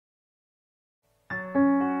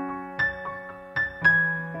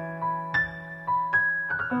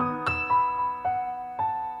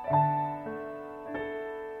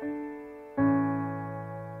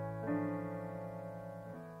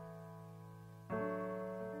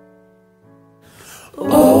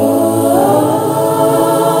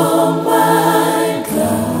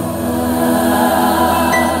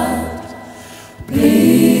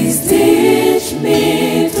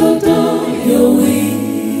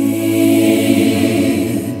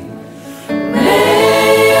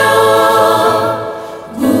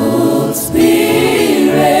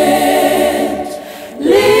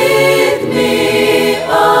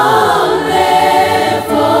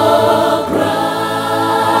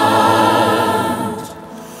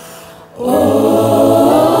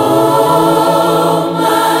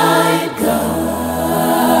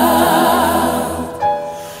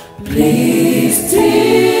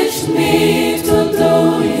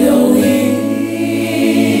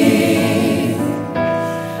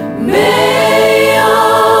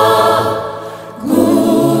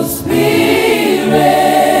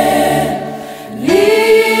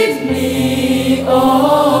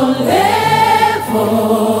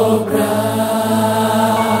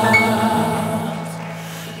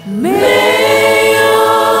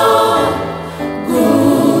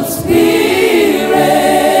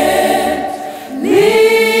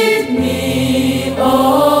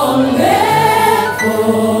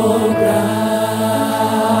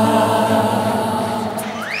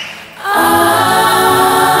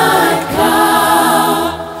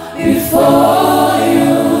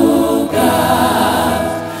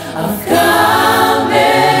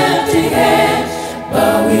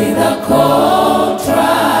a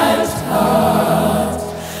contrite heart.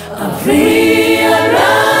 I've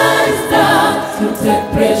realized that you take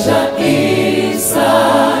pleasure in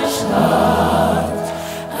such heart.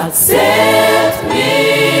 Accept me,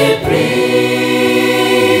 please.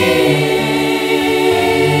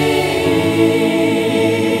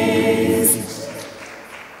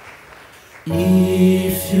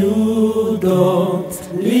 If you don't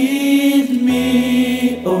lead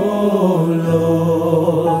me, oh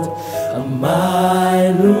Lord, I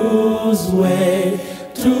might lose way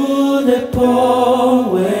to the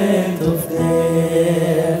point of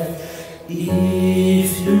death.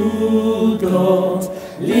 If you don't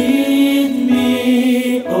lead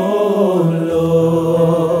me, oh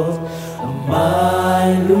Lord, I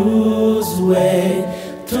might lose way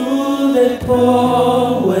to the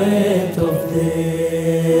point of death.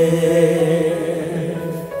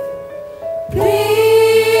 Please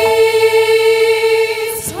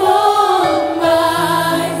hold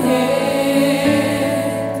my hand,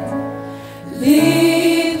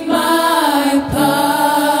 lead my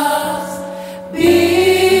path, be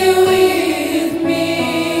with me,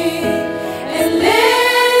 and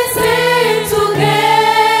let's stay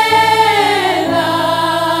together,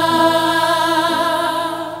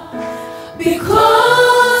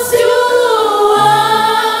 because you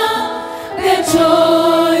are the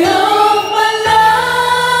joy of my life.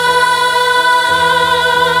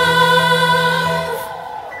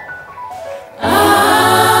 I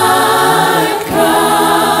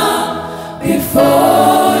come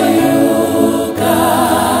before you,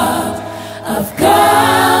 God. I've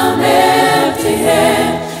come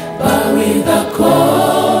empty-handed, but with a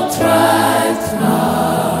contrite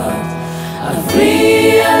heart. I've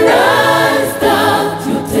realized that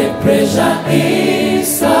you take pleasure in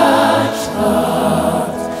such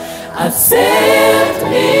heart. Accept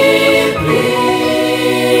me,